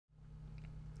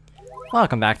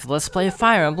Welcome back to Let's Play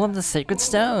Fire Emblem the Sacred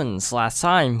Stones. Last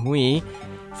time we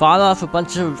fought off a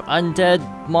bunch of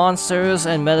undead monsters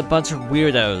and met a bunch of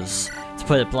weirdos, to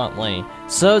put it bluntly.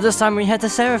 So this time we head to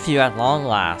Serafew at long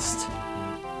last.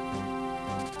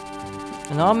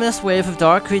 An ominous wave of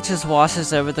dark creatures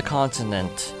washes over the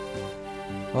continent.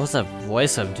 What was that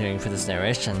voice I'm doing for this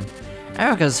narration?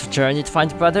 Erica's journey to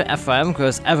find her brother Ephraim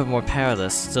grows ever more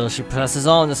perilous. Still she presses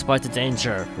on despite the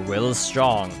danger. Her will is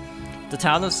strong. The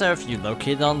town of Serafew,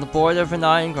 located on the border of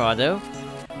Renai and Grado.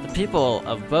 The people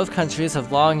of both countries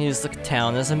have long used the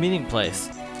town as a meeting place.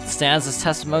 It stands as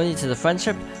testimony to the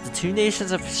friendship the two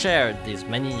nations have shared these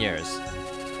many years.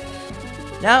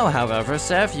 Now, however,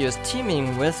 Serafew is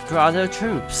teeming with Grado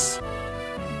troops.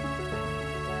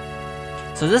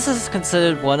 So this is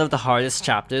considered one of the hardest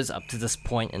chapters up to this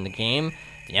point in the game,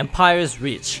 the Empire's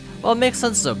Reach. Well, it makes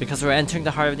sense though, because we're entering the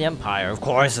heart of the Empire. Of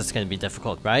course it's going to be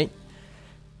difficult, right?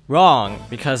 Wrong,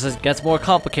 because it gets more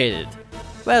complicated.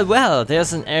 Well,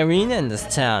 there's an arena in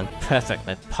this town. Perfect,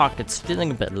 my pocket's feeling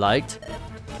a bit light.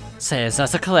 Say, is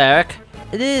that a cleric?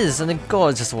 It is, and a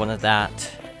gorgeous one at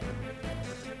that.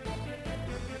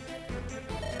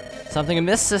 Something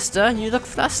amiss, sister? You look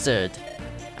flustered.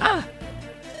 Ah!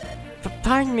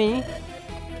 Pardon me?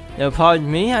 No,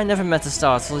 pardon me, I never meant to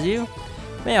startle you.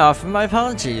 May I offer my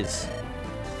apologies?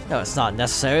 No, it's not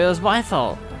necessary, it was my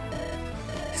fault.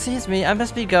 Excuse me, I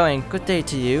must be going. Good day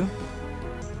to you.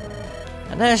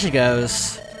 And there she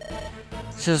goes.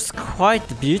 She was quite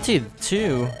the beauty,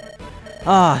 too.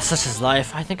 Ah, such is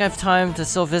life. I think I have time to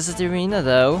still visit the arena,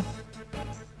 though.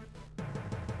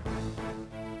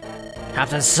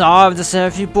 Captain Saw of the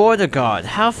Serafew Border Guard,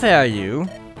 how fare you?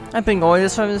 I bring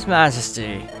orders from His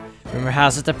Majesty. Rumor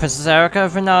has it that Princess Erica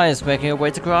of Renai is making her way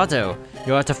to Grado.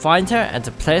 You are to find her and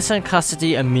to place her in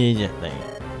custody immediately.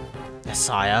 Yes,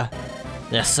 sire.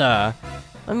 Yes, sir.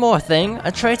 One more thing,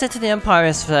 a traitor to the Empire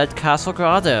has fled Castle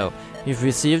Grado. We've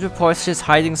received reports she is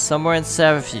hiding somewhere in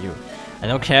Serafew. I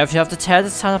don't care if you have to tear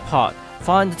this town apart.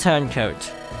 Find the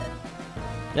turncoat.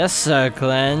 Yes, sir,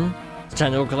 Glenn.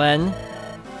 General Glenn.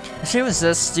 If she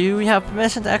resists, do we have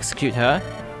permission to execute her?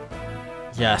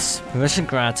 Yes, permission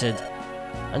granted.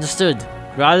 Understood.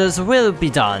 Grado's will be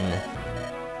done.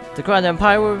 The Grand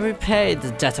Empire will repay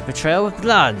the debt of betrayal with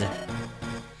blood.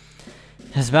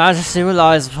 His Majesty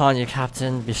relies upon you,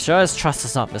 Captain. Be sure his trust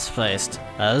is not misplaced.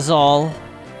 That is all.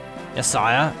 Yes,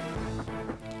 sire.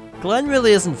 Glenn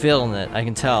really isn't feeling it, I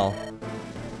can tell.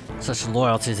 Such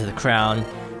loyalty to the crown.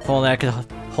 If only I could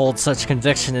hold such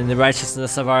conviction in the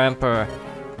righteousness of our Emperor.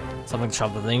 Something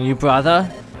troubling you,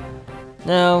 brother?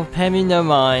 No, pay no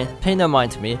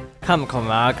mind to me. Come,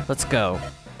 Cormag, let's go.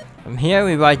 From here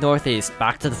we ride northeast,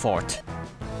 back to the fort.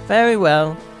 Very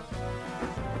well.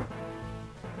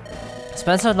 It's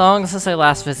been so long since I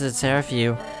last visited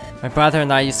Serafew. My brother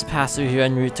and I used to pass through here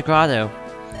en route to Grado.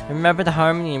 I remember the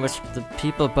harmony in which the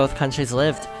people of both countries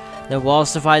lived. No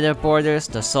walls divided our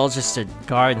borders, no soldiers stood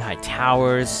guard in high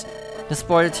towers. This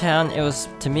border town, it was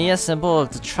to me a symbol of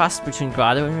the trust between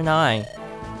Grado and Renai.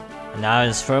 And now it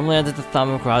is firmly under the thumb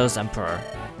of Grado's Emperor.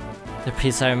 The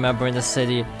peace I remember in the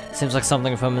city seems like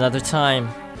something from another time.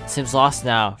 It seems lost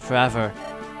now, forever.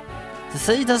 The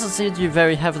city doesn't seem to be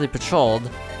very heavily patrolled.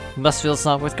 We must feel it's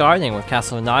not worth guarding with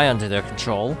Castle Renai under their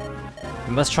control.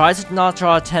 We must try to not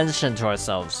draw attention to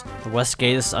ourselves. The west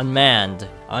gate is undermanned.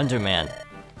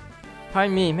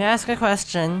 Pardon me, may I ask a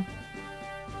question?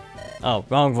 Oh,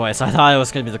 wrong voice. I thought it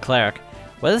was going to be the cleric.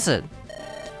 What is it?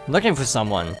 I'm looking for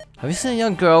someone. Have you seen a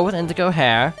young girl with indigo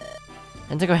hair?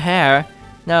 Indigo hair?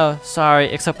 No, sorry,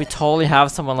 except we totally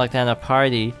have someone like that in our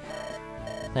party.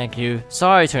 Thank you.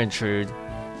 Sorry to intrude.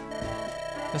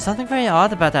 There's something very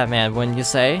odd about that man, wouldn't you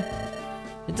say?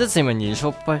 It did seem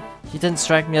unusual, but he didn't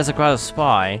strike me as a Grado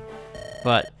spy.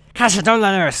 But... Kasha, don't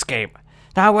let her escape!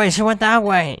 That way, she went that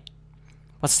way!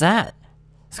 What's that?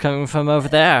 It's coming from over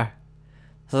there.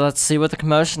 So let's see what the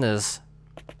commotion is.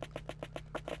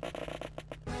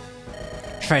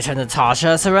 Traitor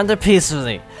Natasha, surrender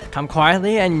peacefully. Come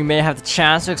quietly and you may have the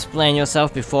chance to explain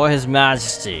yourself before His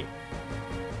Majesty.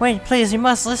 Wait, please, you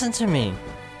must listen to me.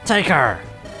 Take her!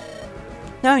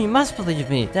 No, you must believe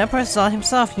me. The Emperor saw it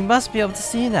himself. You must be able to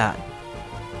see that.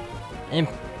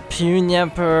 Impugn the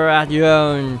Emperor at your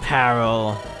own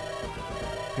peril.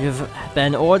 You've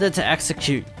been ordered to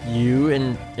execute you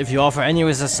and if you offer any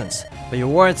resistance, but your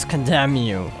words condemn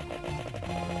you.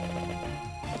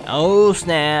 Oh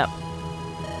snap.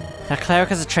 That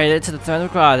cleric is a traitor to the throne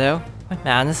of Grado. What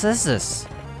madness is this?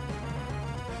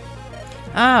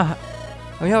 Ah,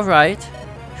 are you alright?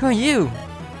 Who are you?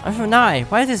 I'm from Renai.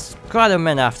 Why are these Grado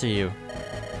men after you?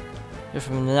 You're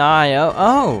from Renai.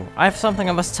 Oh, I have something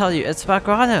I must tell you. It's about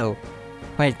Grado.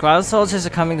 Wait, Grado soldiers are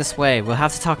coming this way. We'll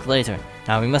have to talk later.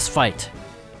 Now we must fight.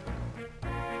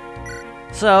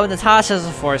 So, Natasha's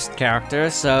a forced character,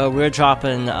 so we're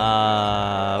dropping,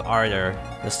 Ardor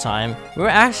this time. We're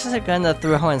actually gonna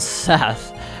throw in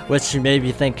Seth, which you may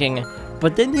be thinking,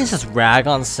 but didn't you just rag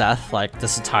on Seth, like,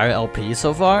 this entire LP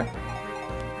so far?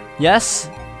 Yes,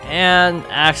 and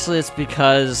actually it's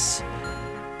because,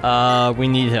 we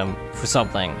need him for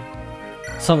something.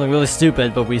 Something really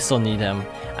stupid, but we still need him.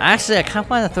 Actually, I kinda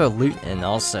wanna throw Loot in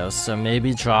also, so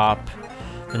maybe drop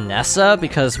Vanessa,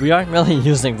 because we aren't really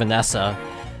using Vanessa.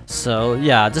 So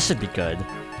yeah, this should be good.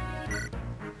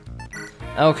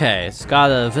 Okay, it's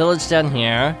got a village down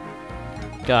here,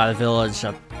 got a village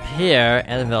up here,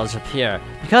 and a village up here.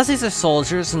 Because these are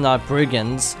soldiers and not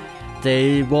brigands,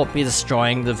 they won't be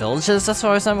destroying the villages as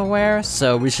far as I'm aware,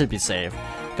 so we should be safe.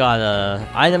 Got a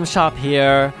item shop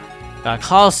here, got a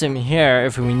coliseum here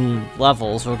if we need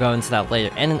levels, we'll go into that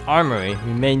later, and an armory,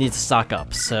 we may need to stock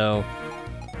up, so...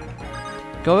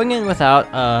 Going in without,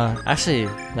 actually,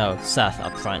 no, Seth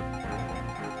up front.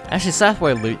 Actually, Seth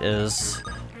where Loot is.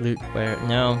 Loot where,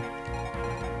 no.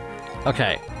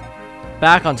 Okay,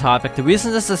 back on topic. The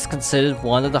reason this is considered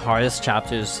one of the hardest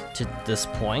chapters to this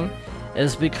point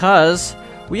is because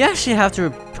we actually have to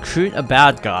recruit a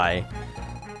bad guy,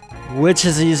 which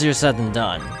is easier said than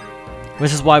done.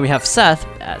 Which is why we have Seth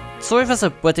sort of as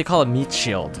a, what they call a meat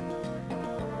shield.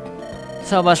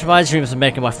 So much for my dreams of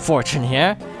making my fortune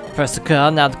here. First the girl,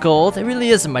 now the gold. It really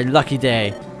isn't my lucky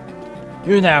day.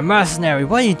 You there, mercenary,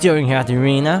 what are you doing here at the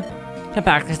arena? Come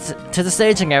back to the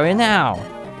staging area now.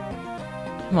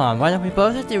 Come on, why don't we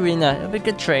both at the arena? It'll be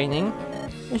good training.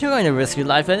 If you're going to risk your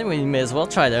life anyway, you may as well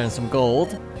try to earn some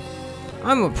gold.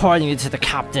 I'm reporting you to the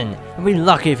captain. You'll be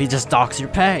lucky if he just docks your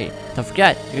pay. Don't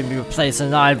forget, you're gonna be replaced in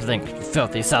an eye blink, you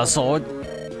filthy sellsword.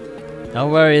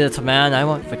 Don't worry, little man, I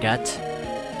won't forget.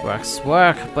 Work's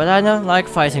work, but I don't like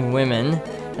fighting women.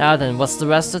 Now then, what's the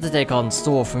rest of the day got in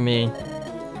store for me?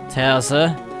 Tell,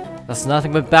 sir. That's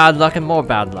nothing but bad luck and more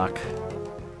bad luck.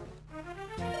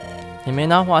 You may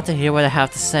not want to hear what I have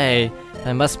to say, but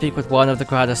I must speak with one of the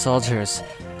Grado soldiers.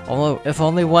 If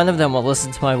only one of them will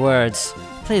listen to my words.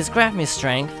 Please grant me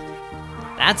strength.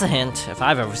 That's a hint, if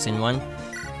I've ever seen one.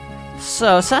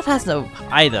 So, Seth has no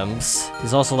items.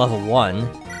 He's also level 1.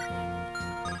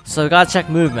 So, gotta check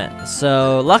movement.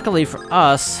 So, luckily for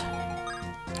us,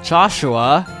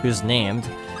 Joshua, who's named,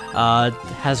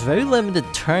 has very limited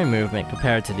turn movement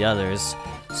compared to the others.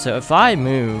 So if I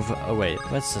move... Oh wait,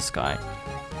 what's this guy?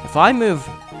 If I move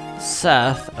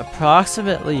Seth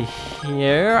approximately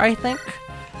here, I think?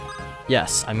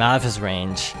 Yes, I'm out of his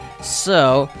range.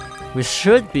 So, we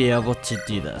should be able to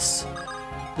do this.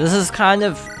 This is kind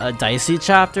of a dicey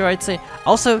chapter, I'd say.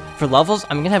 Also, for levels,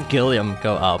 I'm gonna have Gilliam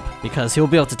go up, because he'll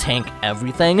be able to tank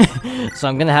everything. So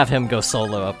I'm gonna have him go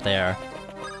solo up there.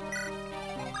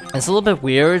 It's a little bit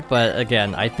weird, but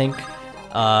again, I think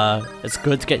it's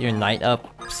good to get your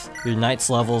knight's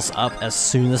levels up as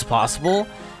soon as possible,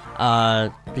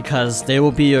 because they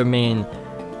will be your main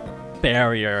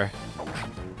barrier.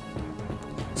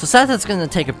 So Seth is gonna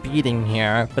take a beating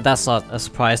here, but that's not a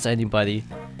surprise to anybody.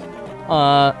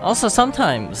 Also,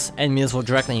 sometimes enemies will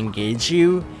directly engage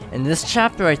you. In this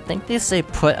chapter, I think they say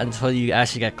put until you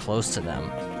actually get close to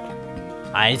them.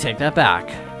 I take that back.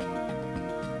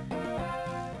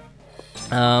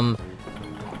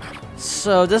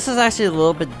 So this is actually a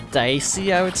little bit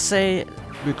dicey, I would say,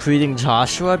 recruiting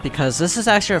Joshua, because this is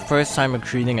actually our first time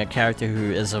recruiting a character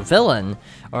who is a villain,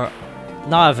 or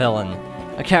not a villain,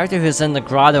 a character who's in the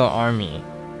Grado army.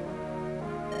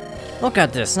 Look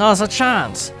at this, now's a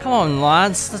chance! Come on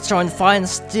lads, let's join the fight and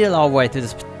steal our way through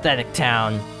this pathetic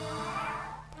town.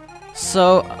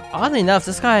 So, oddly enough,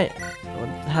 this guy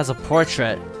has a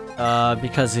portrait,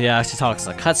 because he actually talks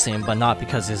in a cutscene, but not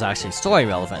because he's actually story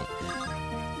relevant.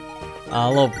 A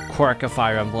little quirk of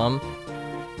Fire Emblem.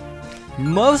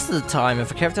 Most of the time,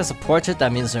 if a character has a portrait,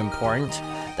 that means they're important.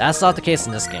 That's not the case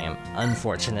in this game,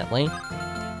 unfortunately.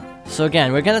 So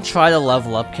again, we're gonna try to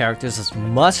level up characters as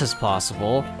much as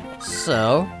possible.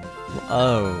 So...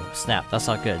 Oh, snap, that's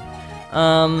not good.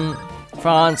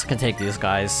 Franz can take these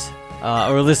guys.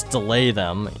 Or at least delay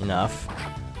them enough.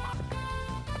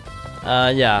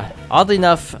 Yeah. Oddly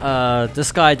enough,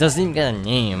 this guy doesn't even get a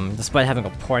name, despite having a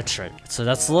portrait. So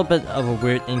that's a little bit of a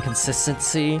weird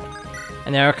inconsistency.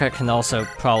 And Erica can also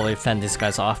probably fend these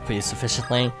guys off pretty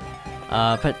sufficiently.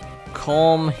 Put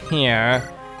Colm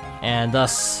here, and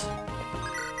thus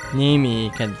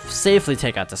Nimi can safely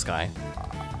take out this guy.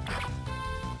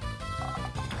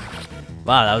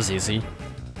 Wow, that was easy.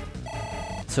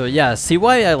 So yeah, see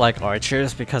why I like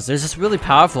archers, because they're just really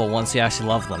powerful once you actually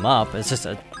level them up. It's just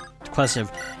a question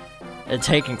of it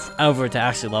taking forever to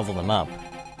actually level them up.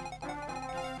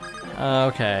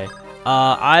 Okay.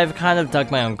 I've kind of dug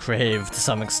my own grave to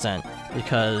some extent,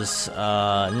 because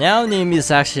now Nami is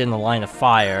actually in the line of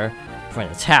fire for an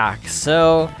attack,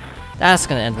 so that's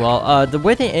gonna end well. The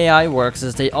way the AI works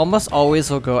is they almost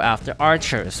always will go after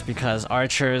archers, because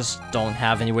archers don't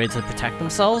have any way to protect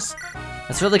themselves.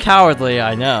 It's really cowardly,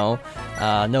 I know.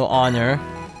 No honor,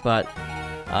 but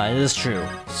it is true.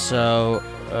 So,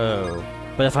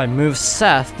 but if I move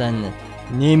Seth, then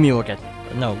Nami will get,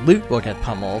 no, Lute will get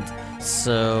pummeled.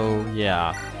 So,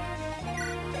 yeah.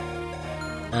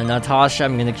 And Natasha,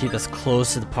 I'm gonna keep as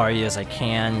close to the party as I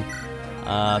can,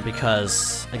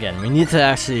 because, again, we need to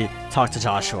actually talk to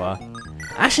Joshua.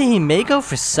 Actually, he may go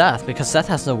for Seth, because Seth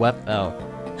has no weapon.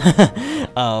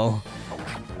 Oh.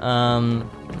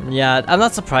 Yeah, I'm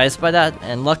not surprised by that,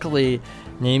 and luckily,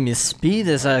 Nami's speed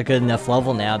is at a good enough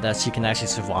level now that she can actually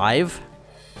survive.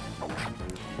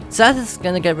 Seth is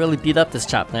gonna get really beat up this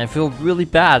chapter, and I feel really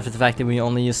bad for the fact that we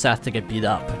only use Seth to get beat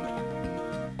up.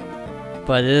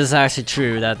 But it is actually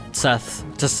true that Seth,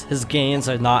 just his gains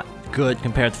are not good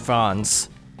compared to Franz.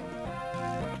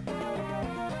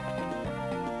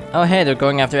 Oh hey, they're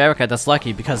going after Erica, that's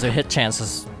lucky because their hit chance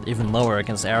is even lower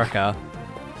against Erica.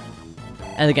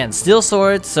 And again, steel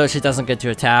sword, so she doesn't get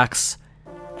your attacks.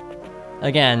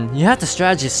 Again, you have to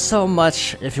strategy so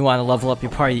much if you want to level up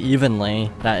your party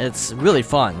evenly, that it's really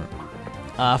fun.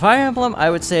 Fire Emblem,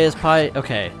 I would say, is probably...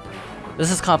 okay,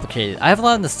 this is complicated. I have a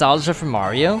lot of nostalgia for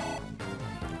Mario,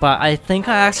 but I think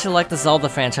I actually like the Zelda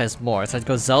franchise more, so I'd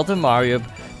go Zelda, Mario,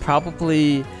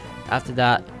 probably after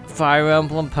that, Fire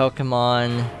Emblem,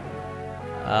 Pokemon,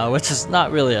 which is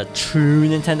not really a true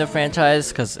Nintendo franchise,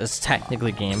 because it's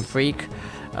technically Game Freak,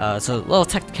 so a little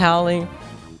technicality.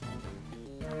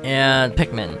 And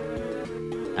Pikmin.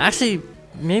 Actually,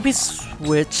 maybe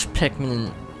switch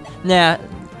Pikmin. Nah,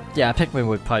 yeah, Pikmin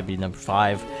would probably be number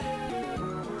 5.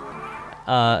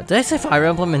 Did I say Fire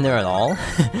Emblem in there at all?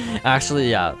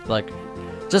 Actually, yeah, like,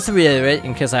 just to reiterate,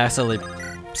 in case I accidentally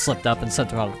slipped up and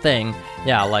said the wrong thing,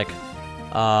 yeah, like,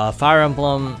 Fire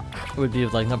Emblem would be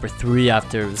like number 3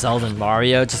 after Zelda and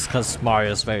Mario, just because Mario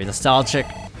is very nostalgic.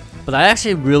 But I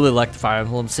actually really like the Fire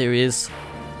Emblem series.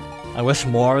 I wish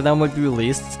more of them would be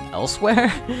released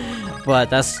elsewhere, but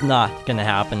that's not gonna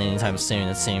happen anytime soon,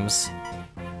 it seems.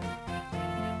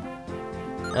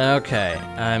 Okay,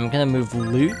 I'm gonna move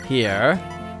Lute here,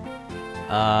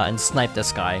 and snipe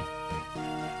this guy.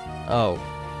 Oh,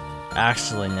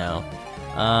 actually no.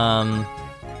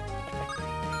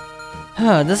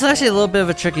 This is actually a little bit of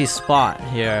a tricky spot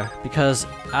here, because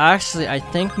actually I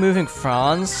think moving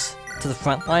Franz to the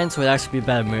front lines would actually be a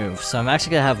better move, so I'm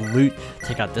actually gonna have Lute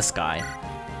take out this guy.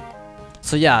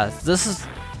 So yeah, this is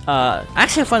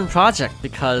actually a fun project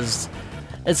because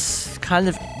it's kind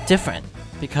of different,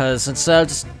 because instead of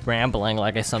just rambling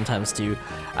like I sometimes do,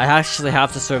 I actually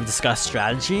have to sort of discuss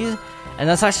strategy, and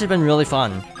that's actually been really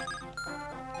fun.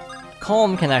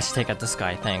 Colm can actually take out this guy,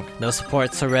 I think. No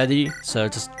supports already, so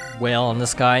just wail on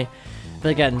this guy. But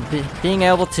again, being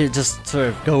able to just sort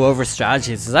of go over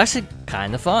strategies is actually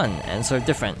kind of fun and sort of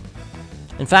different.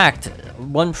 In fact,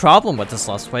 one problem with this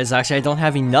Let's Play is actually I don't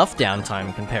have enough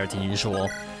downtime compared to usual.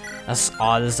 As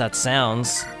odd as that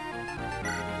sounds.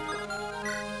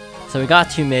 So we got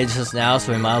 2 mages now,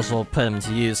 so we might as well put them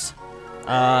to use.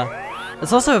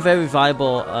 It's also a very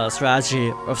viable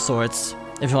strategy of sorts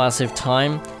if you want to save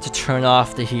time to turn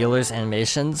off the healer's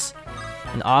animations.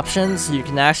 In options, you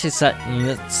can actually set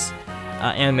units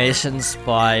animations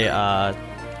by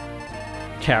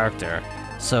character.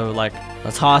 So like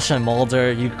Natasha and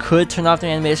Mulder, you could turn off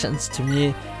their animations. To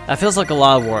me, that feels like a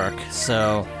lot of work.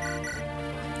 So,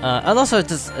 and also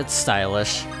it's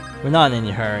stylish. We're not in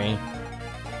any hurry.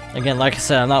 Again, like I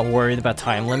said, I'm not worried about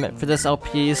time limit for this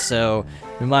LP, so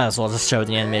we might as well just show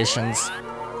the animations.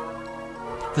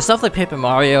 For stuff like Paper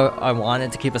Mario, I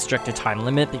wanted to keep a stricter time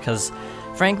limit because,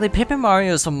 frankly, Paper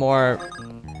Mario is a more,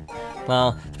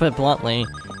 well, to put it bluntly,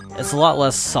 it's a lot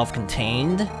less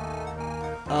self-contained.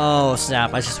 Oh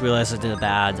snap, I just realized I did it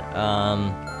bad.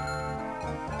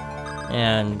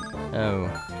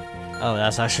 Oh,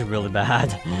 that's actually really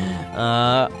bad.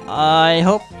 I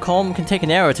hope Colm can take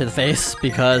an arrow to the face,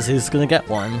 because he's gonna get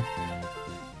one.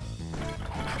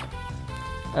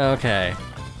 Okay.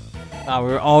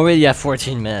 We're already at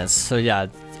 14 minutes, so yeah,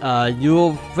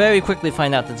 you'll very quickly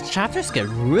find out that the chapters get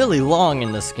really long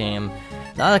in this game.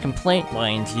 Not a complaint,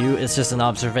 mind you, it's just an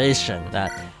observation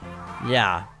that,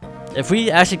 yeah, if we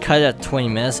actually cut it at 20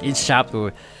 minutes, each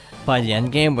chapter by the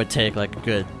end game would take like a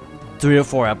good 3 or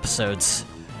 4 episodes.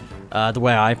 The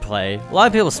way I play. A lot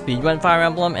of people speedrun Fire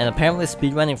Emblem, and apparently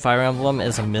speedrunning Fire Emblem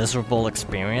is a miserable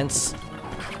experience.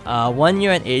 1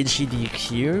 year at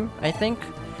AGDQ, I think,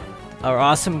 or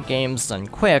Awesome Games Done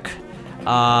Quick,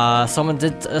 someone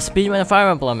did a speedrun of Fire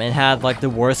Emblem and had like the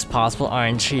worst possible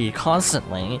RNG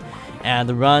constantly, and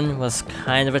the run was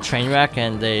kind of a train wreck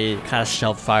and they kind of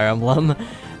shelved Fire Emblem.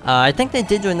 I think they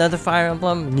did do another Fire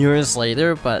Emblem years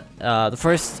later, but the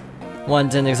first one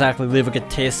didn't exactly leave a good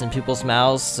taste in people's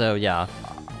mouths, so yeah.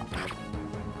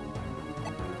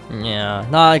 Yeah,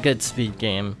 not a good speed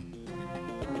game.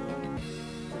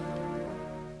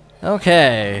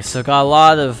 Okay, so got a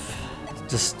lot of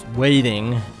just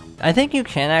waiting. I think you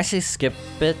can actually skip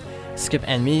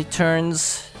enemy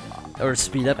turns, or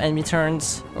speed up enemy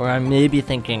turns, or I may be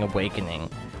thinking Awakening.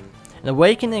 In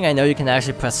Awakening, I know you can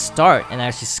actually press start and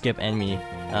actually skip enemy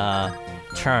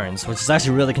turns, which is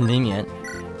actually really convenient.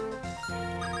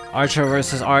 Archer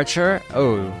versus Archer,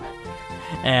 oh,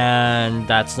 and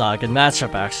that's not a good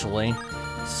matchup actually.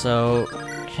 So,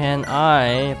 can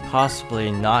I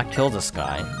possibly not kill this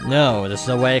guy? No, there's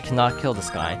no way I cannot kill this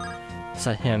guy.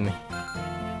 Set him.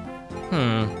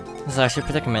 This is actually a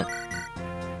predicament.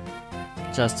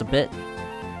 Just a bit.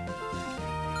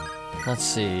 Let's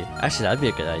see. Actually, that'd be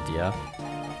a good idea.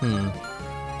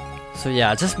 So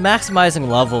yeah, just maximizing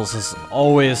levels is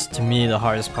always, to me, the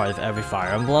hardest part of every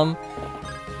Fire Emblem.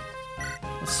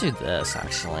 Let's do this,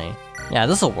 actually. Yeah,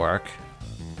 this'll work.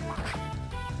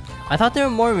 I thought there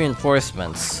were more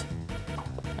reinforcements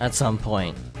at some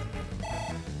point.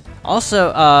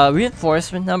 Also,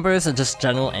 reinforcement numbers and just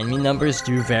general enemy numbers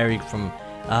do vary from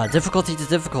difficulty to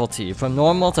difficulty. From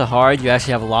normal to hard, you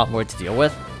actually have a lot more to deal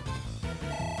with.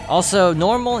 Also,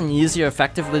 normal and easy are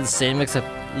effectively the same, except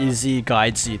easy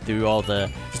guides you through all the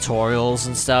tutorials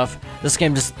and stuff. This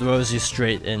game just throws you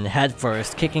straight in head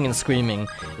first, kicking and screaming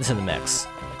into the mix.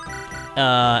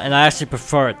 And I actually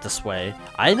prefer it this way.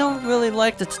 I don't really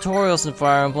like the tutorials in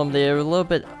Fire Emblem, they are a little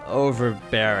bit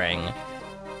overbearing,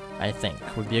 I think,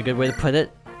 would be a good way to put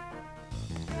it.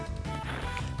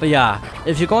 But yeah,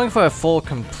 if you're going for a full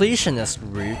completionist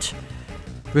route,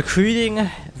 recruiting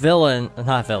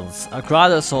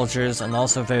Grado soldiers and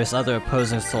also various other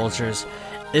opposing soldiers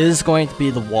is going to be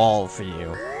the wall for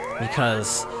you,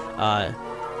 because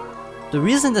the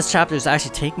reason this chapter is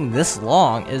actually taking this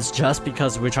long is just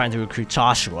because we're trying to recruit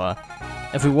Joshua.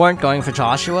 If we weren't going for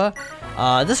Joshua,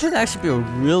 this would actually be a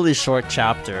really short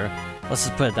chapter. Let's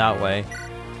just put it that way.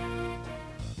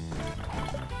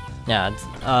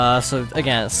 Yeah, so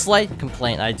again, a slight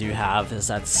complaint I do have is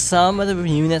that some of the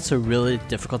units are really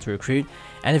difficult to recruit,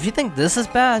 and if you think this is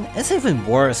bad, it's even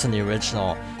worse in the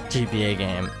original GBA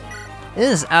game. It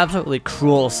is absolutely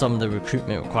cruel, some of the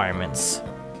recruitment requirements.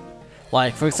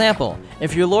 Like, for example,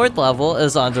 if your Lord level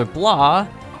is under blah,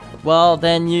 well,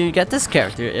 then you get this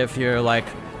character. If your, like,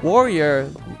 warrior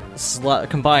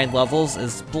combined levels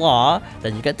is blah,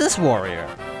 then you get this warrior.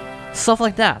 Stuff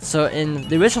like that. So in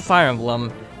the original Fire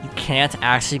Emblem, you can't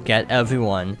actually get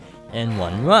everyone in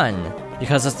one run,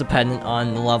 because it's dependent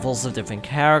on the levels of different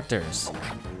characters.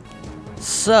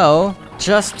 So,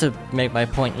 just to make my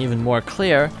point even more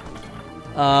clear,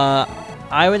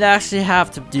 I would actually have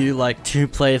to do like 2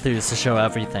 playthroughs to show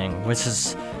everything, which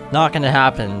is not gonna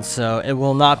happen, so it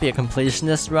will not be a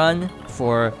completionist run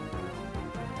for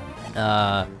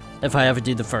if I ever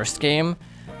do the first game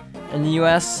in the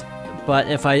US, but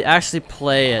if I actually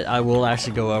play it, I will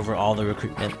actually go over all the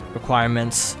recruitment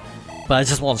requirements, but I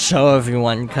just won't show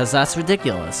everyone because that's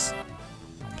ridiculous.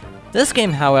 This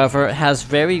game, however, has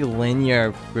very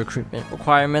linear recruitment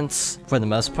requirements for the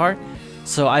most part,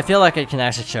 so I feel like I can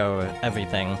actually show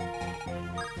everything.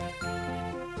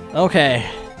 Okay,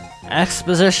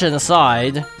 exposition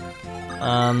aside,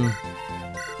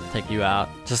 take you out,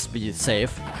 just to be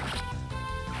safe.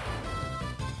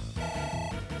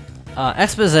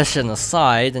 Exposition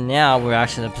aside, and now we're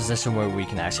actually in a position where we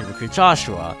can actually recruit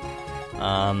Joshua.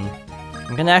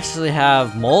 I'm gonna actually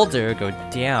have Mulder go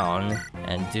down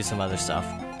and do some other stuff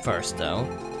first, though.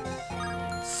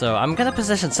 So I'm gonna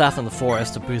position Seth in the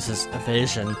forest to boost his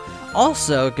evasion.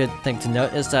 Also, a good thing to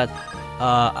note is that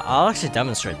I'll actually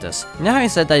demonstrate this. You know how he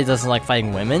said that he doesn't like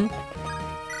fighting women?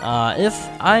 If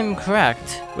I'm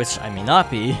correct, which I may not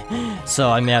be,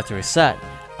 so I may have to reset,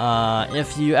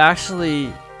 if you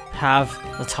actually have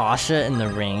Natasha in the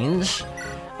range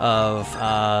of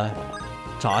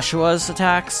Joshua's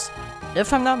attacks,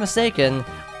 if I'm not mistaken,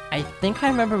 I think I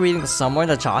remember reading somewhere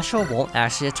that Joshua won't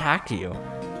actually attack you.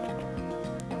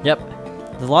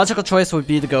 Yep, the logical choice would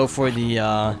be to go for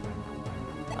the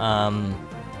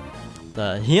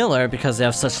healer because they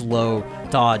have such low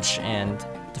dodge and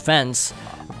defense,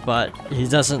 but he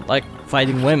doesn't like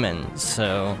fighting women,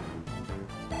 so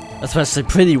especially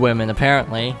pretty women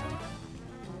apparently.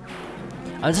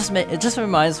 It just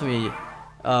reminds me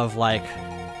of like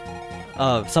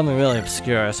something really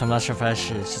obscure, so I'm not sure if I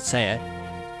should say it.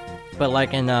 But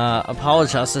like in Apollo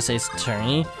Justice Ace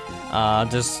Attorney,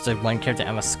 there's the one character,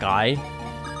 Emma Sky,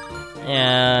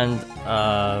 and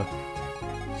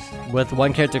with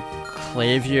one character,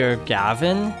 Clavier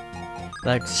Gavin,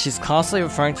 like she's constantly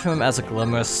referring to him as a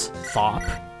glamorous fop.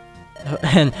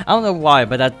 And I don't know why,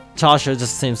 but that Joshua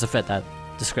just seems to fit that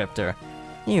descriptor.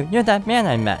 You're that man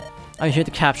I met. Are you here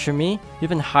to capture me? You've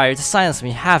been hired to silence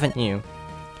me, haven't you?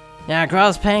 Yeah,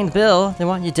 Grado's paying the bill. They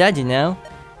want you dead, you know.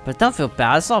 But don't feel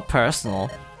bad, it's all personal.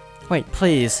 Wait,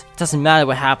 please. It doesn't matter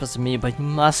what happens to me, but you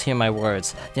must hear my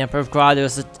words. The Emperor of Grado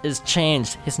is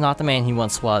changed. He's not the man he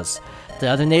once was. The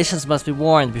other nations must be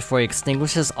warned before he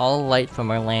extinguishes all light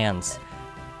from our lands.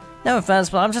 No offense,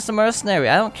 but I'm just a mercenary.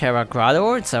 I don't care about Grado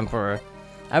or its Emperor.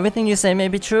 Everything you say may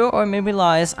be true or may be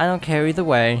lies. I don't care either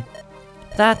way.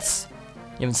 That's...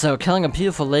 Even so, killing a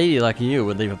beautiful lady like you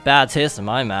would leave a bad taste in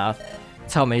my mouth.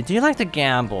 Tell me, do you like to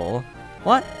gamble?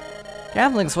 What?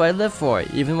 Gambling's what I live for.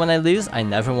 Even when I lose, I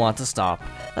never want to stop.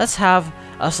 Let's have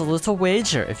us a little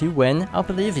wager. If you win, I'll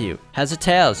believe you. Heads or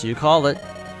tails, you call it.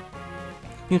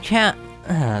 You can't...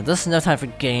 This is no time for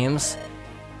games.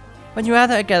 Would you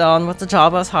rather get on with the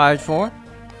job I was hired for?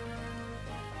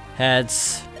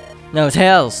 Heads. No,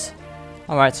 tails.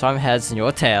 Alright, so I'm heads and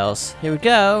you're tails. Here we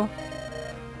go.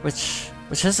 Which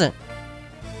is it?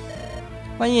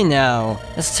 Well, you know.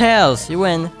 It's tails. You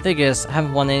win. Figures. I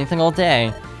haven't won anything all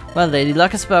day. Well, Lady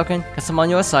Luck has spoken. Guess I'm on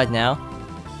your side now.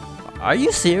 Are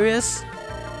you serious?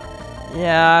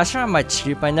 Yeah, sure I might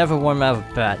cheat, but I never won out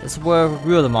of a bet. It's a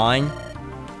rule of mine.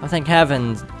 Oh, thank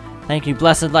heaven. Thank you,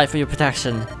 blessed light, for your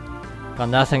protection. Got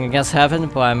nothing against heaven,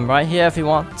 but I'm right here if you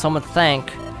want someone to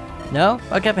thank. No?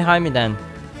 Well, get behind me then.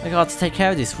 I got to take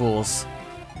care of these fools.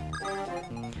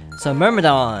 So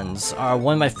Myrmidons are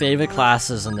one of my favorite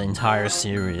classes in the entire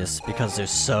series because they're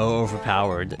so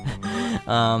overpowered.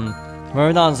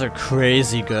 Myrmidons are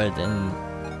crazy good in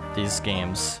these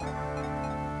games.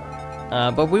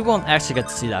 But we won't actually get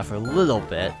to see that for a little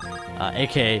bit,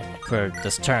 aka for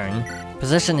this turn.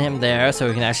 Position him there so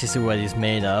we can actually see what he's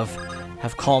made of.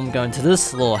 Have Calm go into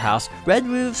this little house. Red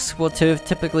roofs will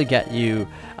typically get you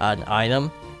an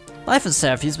item. Life in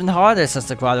Serafew's been harder since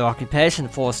the Grado occupation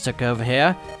force took over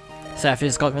here.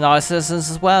 Serafew's got Renai citizens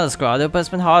as well as Grado, but it's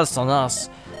been hardest on us.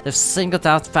 They've singled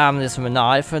out families from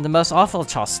Renai for the most awful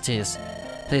atrocities.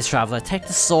 Please, traveler, take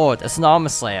the sword. It's an armor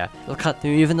slayer. It'll cut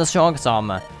through even the strongest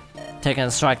armor. Taking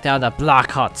a strike down that black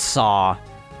hot saw.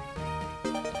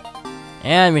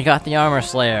 And we got the armor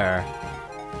slayer.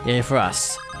 Yay for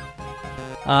us.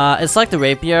 It's like the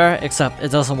rapier, except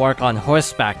it doesn't work on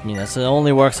horseback units. It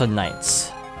only works on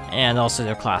knights. And also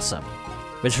their class up,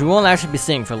 which we won't actually be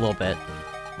seeing for a little bit.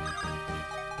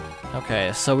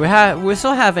 Okay, so we're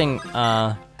still having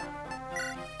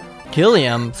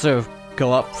Killiam sort of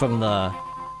go up from the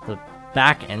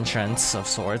back entrance of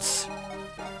sorts.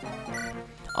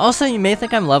 Also, you may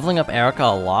think I'm leveling up Erica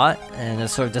a lot, and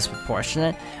it's sort of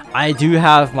disproportionate. I do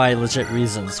have my legit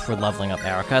reasons for leveling up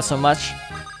Erica so much,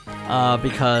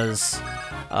 because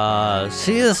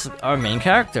she is our main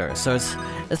character, so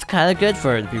it's kind of good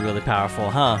for her to be really powerful,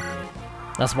 huh?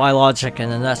 That's my logic in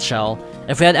a nutshell.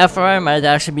 If we had FR, I might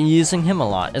actually be using him a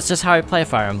lot. It's just how I play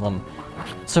Fire Emblem.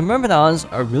 So Myrmidons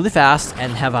are really fast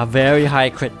and have a very high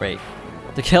crit rate.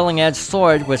 The Killing Edge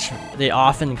sword, which they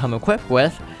often come equipped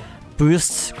with,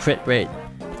 boosts crit rate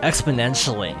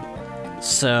exponentially.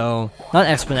 So, not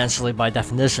exponentially by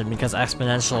definition, because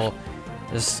exponential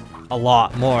is a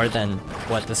lot more than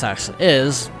what this actually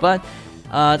is, but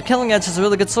the Killing Edge is a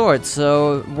really good sword,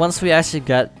 so once we actually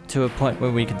get to a point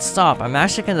where we can stop, I'm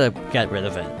actually gonna get rid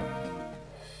of it.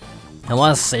 I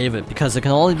want to save it because it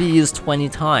can only be used 20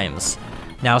 times.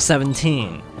 Now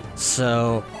 17.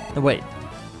 So, no, wait.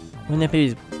 Wouldn't it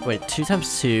be, wait, 2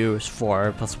 times 2 is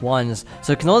 4, plus 1 is,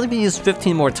 so it can only be used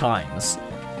 15 more times.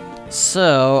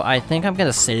 So, I think I'm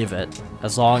gonna save it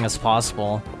as long as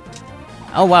possible.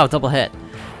 Oh wow, double hit.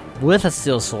 With a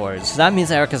steel sword, so that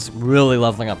means Erica's really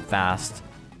leveling up fast.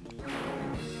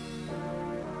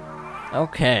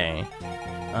 Okay.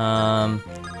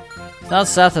 Now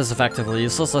Seth is effectively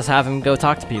useless, let's have him go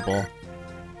talk to people.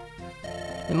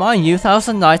 In my youth, I was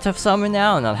a knight of some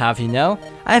renown, I'll have you know.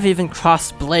 I have even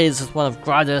crossed blades with one of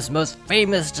Grado's most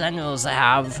famous generals, I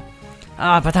have.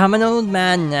 But I'm an old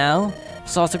man now.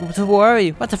 Starting to worry,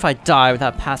 what if I die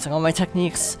without passing on my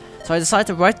techniques? So I decided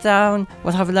to write down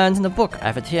what I've learned in the book. I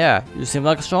have it here. You seem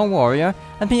like a strong warrior,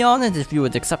 and be honored if you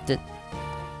would accept it.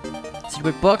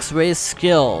 Secret books raise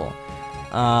skill.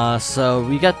 So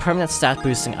we get permanent stat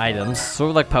boosting items, sort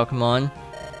of like Pokemon.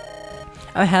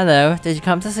 Oh hello, did you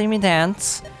come to see me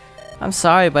dance? I'm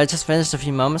sorry, but I just finished a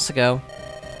few moments ago.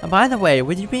 By the way,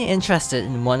 would you be interested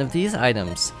in one of these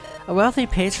items? A wealthy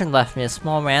patron left me a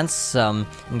small ransom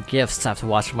in gifts after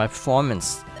watching my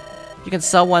performance. You can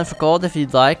sell one for gold if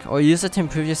you'd like, or use it to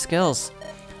improve your skills.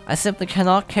 I simply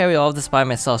cannot carry all of this by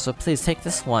myself, so please take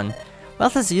this one.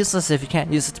 Wealth is useless if you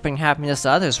can't use it to bring happiness to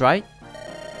others, right?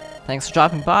 Thanks for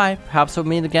dropping by. Perhaps we'll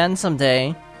meet again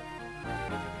someday.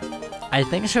 I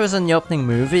think she was in the opening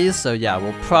movies, so yeah,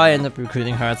 we'll probably end up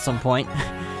recruiting her at some point.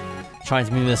 Trying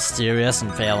to be mysterious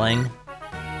and failing.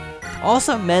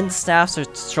 Also, mend staffs are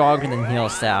stronger than heal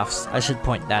staffs. I should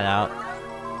point that out.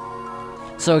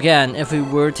 So again, if we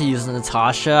were to use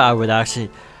Natasha, I would actually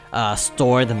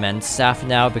store the mend staff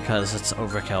now because it's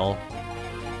overkill.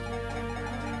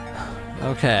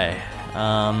 Okay,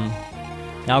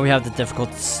 now we have the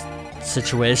difficult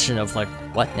situation of like,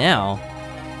 what now?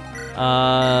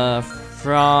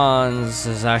 Franz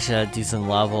is actually at a decent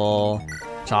level,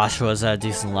 Joshua's at a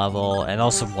decent level, and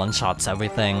also one-shots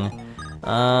everything.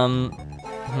 And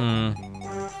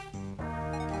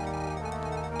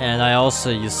I also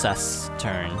use Seth's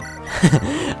turn.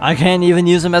 I can't even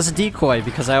use him as a decoy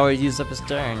because I already used up his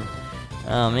turn.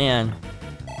 Oh man.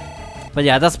 But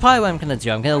yeah, that's probably what I'm gonna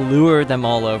do. I'm gonna lure them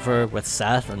all over with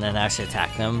Seth and then actually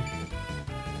attack them.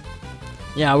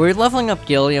 Yeah, we're leveling up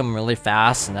Gilliam really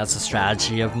fast, and that's a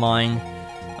strategy of mine.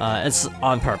 It's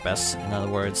on purpose, in other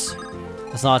words.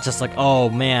 It's not just like, oh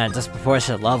man,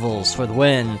 disproportionate levels for the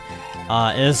win.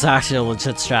 It is actually a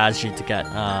legit strategy to get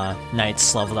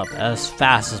knights leveled up as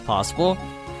fast as possible,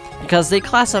 because they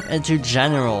class up into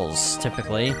generals,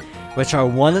 typically, which are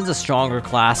one of the stronger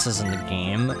classes in the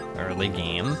game, early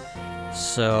game.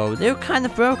 So they're kind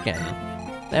of broken.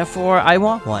 Therefore, I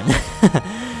want one.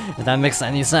 If that makes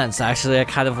any sense. Actually, I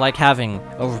kind of like having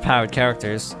overpowered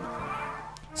characters.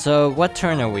 So, what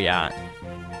turn are we at?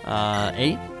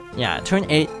 8? Yeah, turn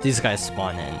 8, these guys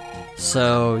spawn in.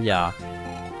 So, yeah.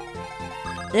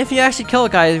 If you actually kill a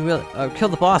guy, kill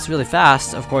the boss really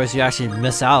fast, of course, you actually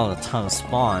miss out on a ton of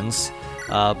spawns.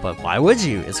 But why would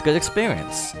you? It's a good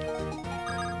experience.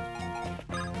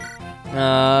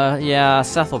 Yeah,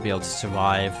 Seth will be able to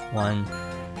survive one.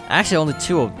 Actually, only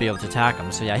 2 will be able to attack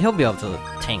him, so yeah, he'll be able to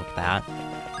tank that.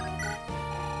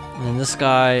 And then this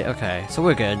guy, okay, so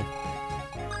we're good.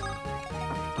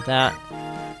 With that.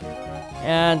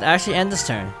 And actually end this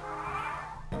turn.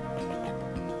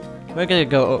 We're gonna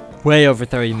go way over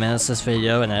 30 minutes this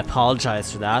video, and I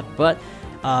apologize for that, but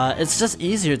it's just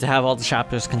easier to have all the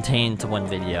chapters contained to one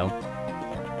video.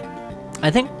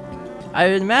 I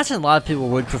would imagine a lot of people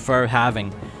would prefer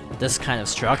having this kind of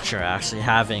structure, actually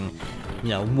having, you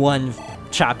know, one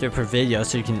chapter per video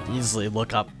so you can easily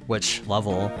look up which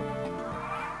level.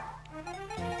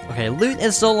 Okay, Loot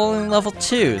is still only level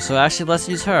 2, so actually let's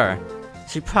use her.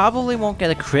 She probably won't get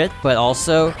a crit, but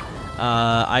also,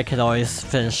 I could always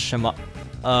finish him up.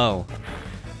 Oh.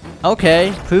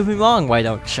 Okay, prove me wrong, why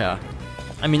don't ya?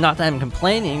 I mean, not that I'm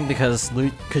complaining, because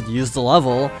Loot could use the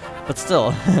level, but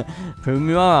still, prove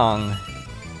me wrong.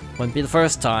 Wouldn't be the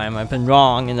first time I've been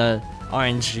wrong in a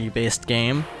RNG-based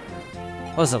game.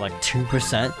 What was it, like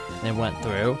 2%? And it went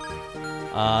through.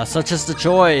 Such as the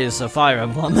joys of Fire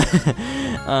Emblem.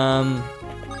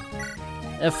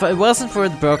 If it wasn't for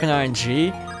the broken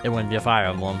RNG, it wouldn't be a Fire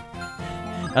Emblem.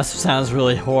 That sounds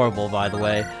really horrible, by the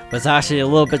way, but it's actually a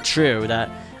little bit true that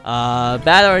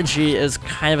bad RNG is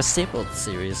kind of a staple of the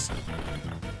series.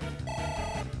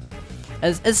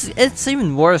 It's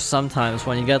even worse sometimes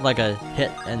when you get like a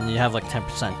hit and you have like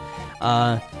 10%.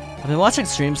 I've been watching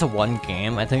streams of one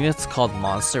game, I think it's called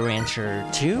Monster Rancher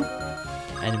 2,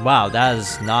 and wow, that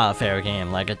is not a fair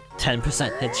game, like a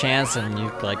 10% hit chance and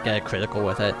you like get a critical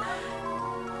with it.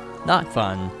 Not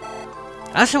fun.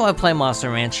 I actually want to play Monster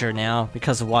Rancher now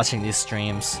because of watching these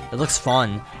streams. It looks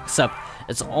fun, except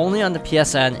it's only on the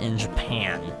PSN in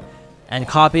Japan, and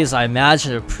copies I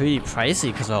imagine are pretty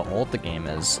pricey because of how old the game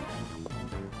is.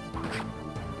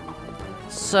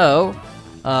 So,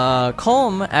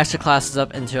 Colm actually classes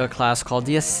up into a class called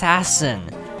the Assassin,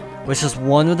 which is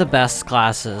one of the best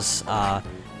classes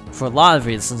for a lot of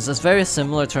reasons. It's very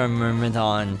similar to a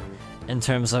Myrmidon in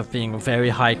terms of being very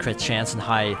high crit chance and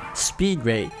high speed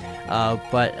rate,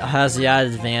 but has the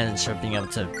added advantage of being able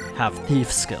to have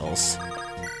thief skills.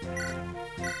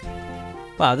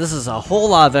 Wow, this is a whole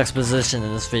lot of exposition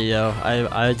in this video.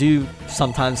 I do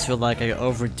sometimes feel like I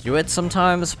overdo it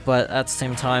sometimes, but at the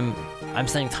same time, I'm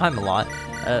saying time a lot.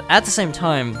 At the same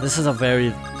time, this is a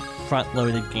very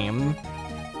front-loaded game,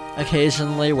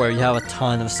 occasionally, where you have a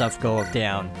ton of stuff go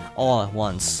down all at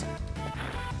once.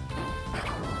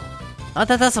 Not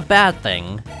that that's a bad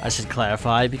thing, I should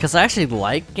clarify, because I actually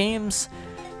like games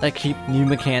that keep new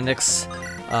mechanics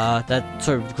that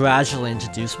sort of gradually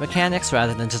introduce mechanics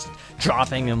rather than just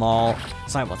dropping them all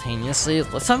simultaneously.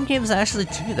 Some games actually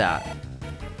do that.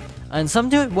 And some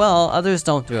do it well, others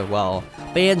don't do it well.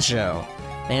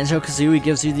 Banjo-Kazooie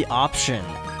gives you the option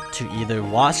to either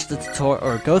watch the tutorial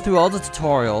or go through all the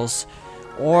tutorials,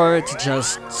 or to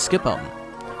just skip them.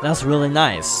 That's really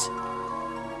nice.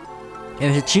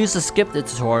 If you choose to skip the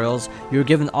tutorials, you're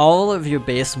given all of your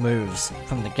base moves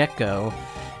from the get-go,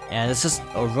 and it's just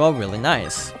overall really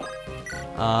nice.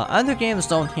 Other games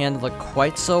don't handle it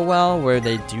quite so well, where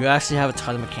they do actually have a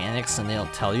ton of mechanics and they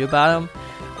don't tell you about them.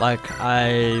 Like,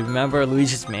 I remember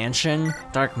Luigi's Mansion,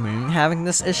 Dark Moon having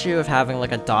this issue of having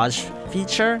like a dodge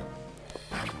feature.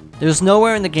 There's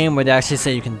nowhere in the game where they actually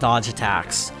say you can dodge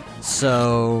attacks.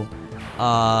 So,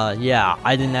 yeah,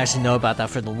 I didn't actually know about that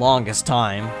for the longest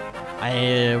time.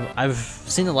 I've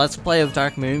seen a Let's Play of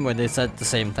Dark Moon where they said the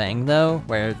same thing though,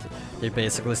 where they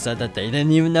basically said that they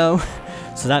didn't even know.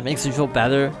 So that makes me feel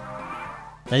better.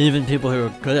 That even people who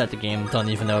are good at the game don't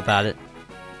even know about it.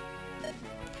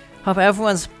 Hope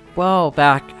everyone's well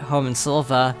back home in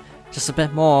Silva. Just a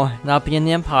bit more, and I'll be in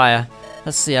the Empire.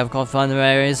 Let's see, I've got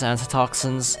vulneraries,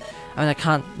 antitoxins. I mean, I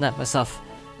can't let myself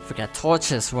forget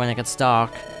torches for when it gets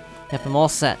dark. Yep, I'm all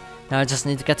set. Now I just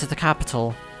need to get to the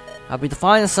capital. I'll be the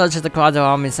finest soldier the Grado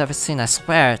army's ever seen, I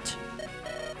swear it.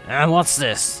 And what's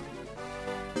this?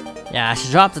 Yeah, I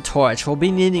should drop the torch. We'll be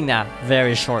needing that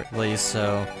very shortly,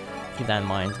 so keep that in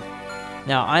mind.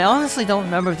 Now, I honestly don't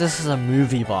remember if this is a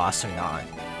movie boss or not.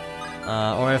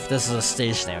 Or if this is a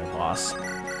stationary boss.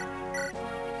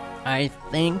 I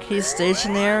think he's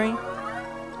stationary,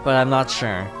 but I'm not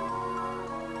sure.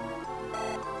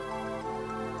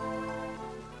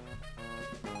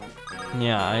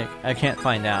 Yeah, I can't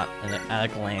find out at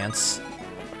a glance.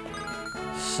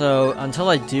 So, until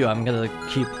I do, I'm gonna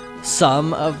keep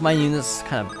some of my units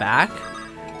kind of back,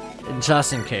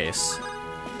 just in case.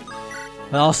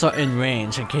 But also in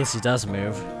range, in case he does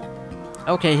move.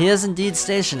 Okay, he is indeed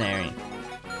stationary.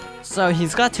 So,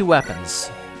 he's got 2 weapons.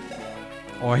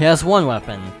 Or he has 1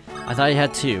 weapon. I thought he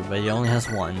had 2, but he only has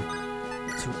 1.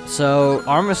 So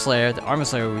Armor Slayer, the Armor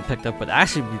Slayer we picked up would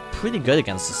actually be pretty good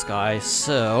against this guy,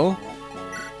 so...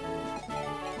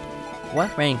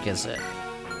 What rank is it?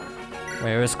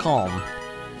 Where is Calm?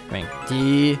 Rank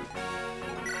D.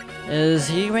 Is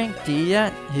he rank D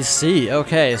yet? He's C.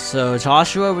 Okay, so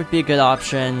Joshua would be a good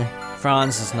option.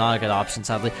 Franz is not a good option,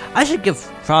 sadly. I should give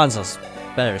Franz a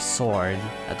better sword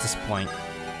at this point.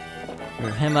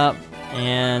 Move him up,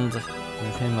 and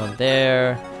move him up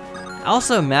there.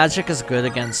 Also, magic is good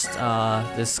against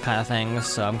this kind of thing,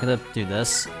 so I'm gonna do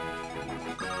this.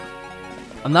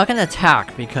 I'm not gonna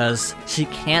attack because she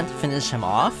can't finish him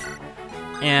off,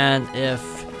 and if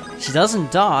she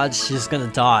doesn't dodge, she's gonna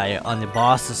die on the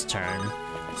boss's turn.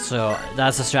 So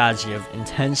that's a strategy of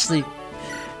intentionally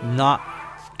not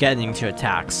getting to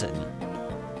attacks in.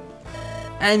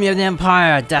 Enemy of the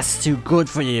Empire, that's too good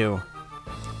for you.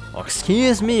 Well,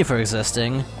 excuse me for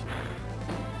existing.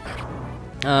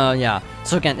 Yeah.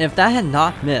 So again, if that had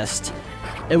not missed,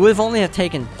 it would have only have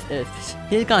taken, if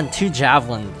he had gotten 2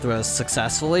 javelin throws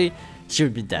successfully, she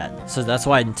would be dead. So that's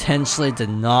why I intentionally did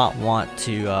not want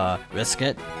to risk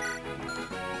it.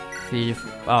 Thief.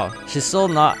 Oh, she's still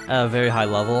not at a very high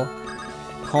level.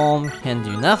 Calm can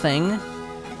do nothing.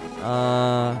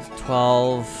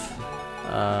 12.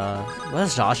 What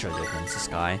does Joshua do against this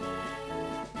guy?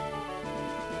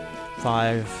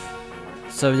 5.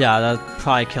 So yeah, that'd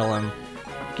probably kill him.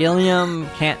 Gilliam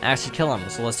can't actually kill him,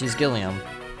 so let's use Gilliam.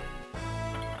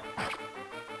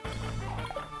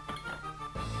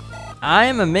 I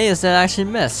am amazed that I actually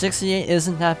missed. 68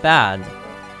 isn't that bad.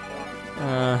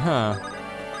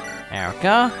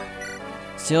 Erica?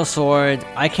 Steel Sword.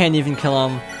 I can't even kill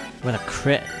him with a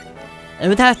crit. It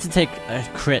would have to take a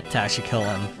crit to actually kill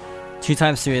him. 2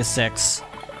 times 3 is 6.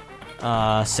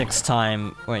 6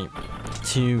 times... Wait.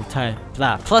 2 times...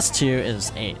 That plus 2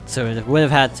 is 8. So it would have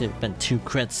had to have been 2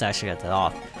 crits to actually get that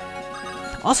off.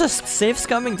 Also, save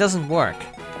scumming doesn't work.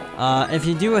 If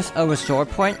you do a restore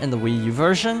point in the Wii U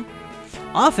version,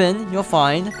 often you'll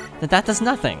find that that does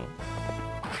nothing.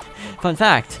 Fun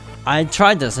fact, I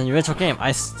tried this in the original game.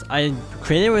 I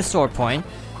created a restore point,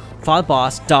 fought a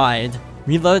boss, died,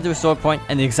 reloaded the restore point,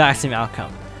 and the exact same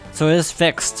outcome. So it is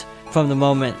fixed from the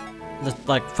moment,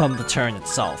 like from the turn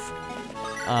itself.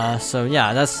 So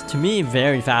yeah, that's to me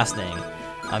very fascinating.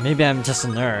 Maybe I'm just a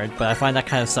nerd, but I find that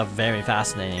kind of stuff very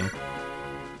fascinating.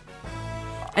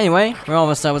 Anyway, we're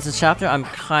almost done with the chapter. I'm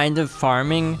kind of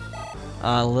farming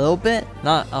a little bit,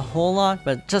 not a whole lot,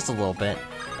 but just a little bit,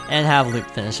 and have Luke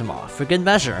finish him off for good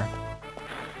measure.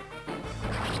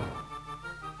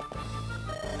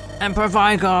 Emperor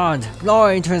Vigard!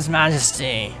 Glory to his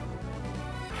majesty!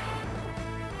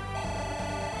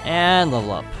 And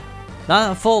level up.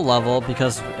 Not a full level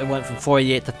because it went from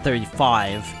 48 to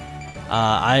 35.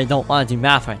 I don't want to do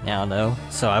math right now though,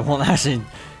 so I won't actually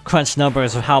crunch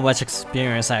numbers of how much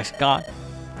experience I actually got.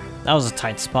 That was a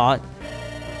tight spot.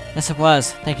 Yes it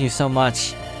was, thank you so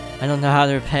much. I don't know how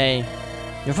to repay.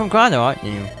 You're from Grado, aren't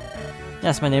you?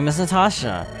 Yes, my name is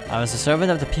Natasha. I was a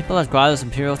servant of the people at Grado's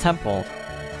Imperial Temple.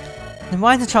 Then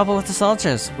why the trouble with the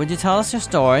soldiers? Would you tell us your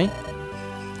story?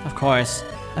 Of course.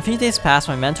 A few days passed,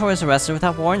 my mentor was arrested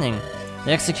without warning.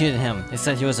 They executed him. They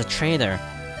said he was a traitor.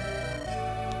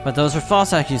 But those were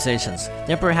false accusations.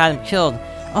 The Emperor had him killed,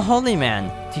 a holy man,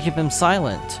 to keep him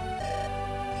silent.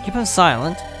 Keep him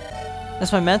silent?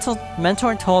 As my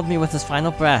mentor told me with his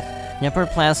final breath, the Emperor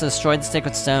plans to destroy the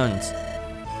sacred stones.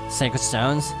 Sacred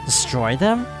stones? Destroy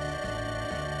them?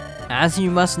 As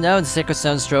you must know, the sacred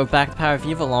stones drove back the power of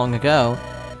evil long ago.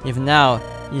 Even now,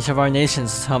 each of our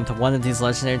nations is home to one of these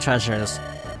legendary treasures.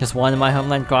 There's one in my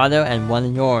homeland Grado and one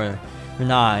in your,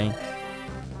 Runai.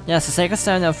 Yes, the sacred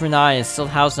stone of Runai is still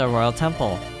housed in our royal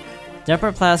temple. The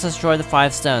Emperor plans to destroy the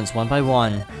 5 stones one by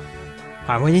one.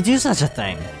 Why would he do such a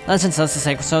thing? Legend says the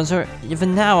sacred stones are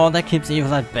even now all that keeps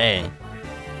evil at bay.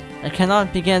 I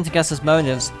cannot begin to guess his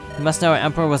motives. You must know our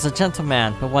Emperor was a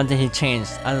gentleman, but one day he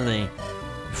changed, utterly.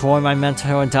 Before my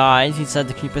mentor died, he said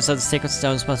the keepers of the sacred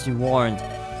stones must be warned.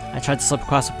 I tried to slip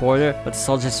across the border, but the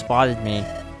soldiers spotted me.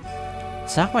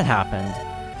 Is that what happened?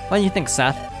 What do you think,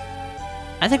 Seth?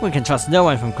 I think we can trust no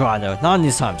one from Grado, not in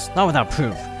these times, not without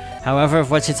proof. However, if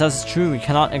what she says is true, we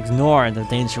cannot ignore the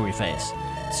danger we face.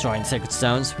 Destroying sacred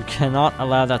stones, we cannot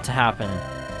allow that to happen.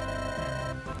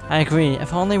 I agree,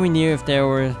 if only we knew if there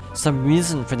were some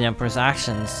reason for the Emperor's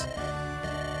actions.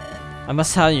 I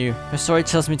must tell you, her story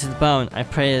chills me to the bone. I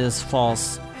pray it is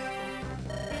false.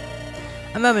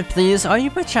 A moment please, are you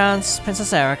by chance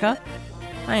Princess Erica?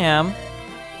 I am.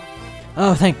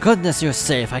 Oh, thank goodness you're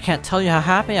safe. I can't tell you how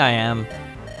happy I am.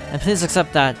 And please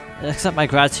accept my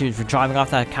gratitude for driving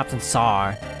off that Captain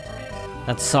Tsar.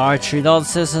 That Tsar treated all the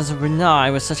citizens of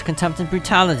Runai with such contempt and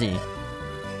brutality.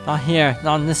 Not here,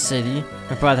 not in this city.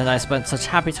 My brother and I spent such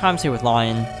happy times here with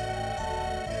Lion.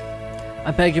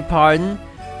 I beg your pardon,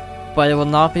 but it will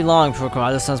not be long before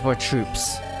Grado sends more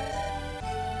troops.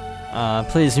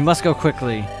 Please, you must go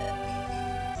quickly.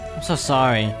 I'm so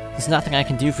sorry. There's nothing I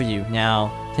can do for you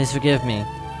now. Please forgive me.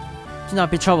 Do not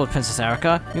be troubled, Princess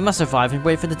Erica. You must survive and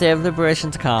wait for the day of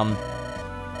liberation to come.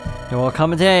 There will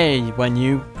come a day when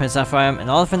you, Prince Ephraim, and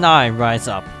all of Runai rise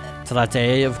up. Till that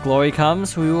day of glory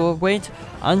comes, we will wait,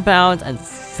 unbound and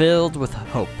filled with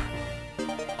hope.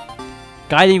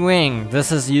 Guiding Ring. This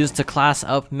is used to class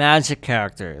up magic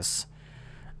characters.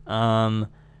 I'm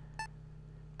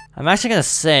actually gonna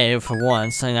save for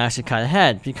once and actually cut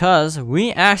ahead because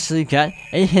we actually get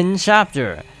a hidden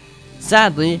chapter.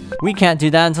 Sadly, we can't do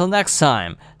that until next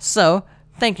time. So,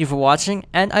 thank you for watching,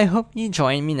 and I hope you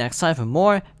join me next time for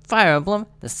more Fire Emblem: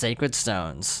 The Sacred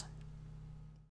Stones.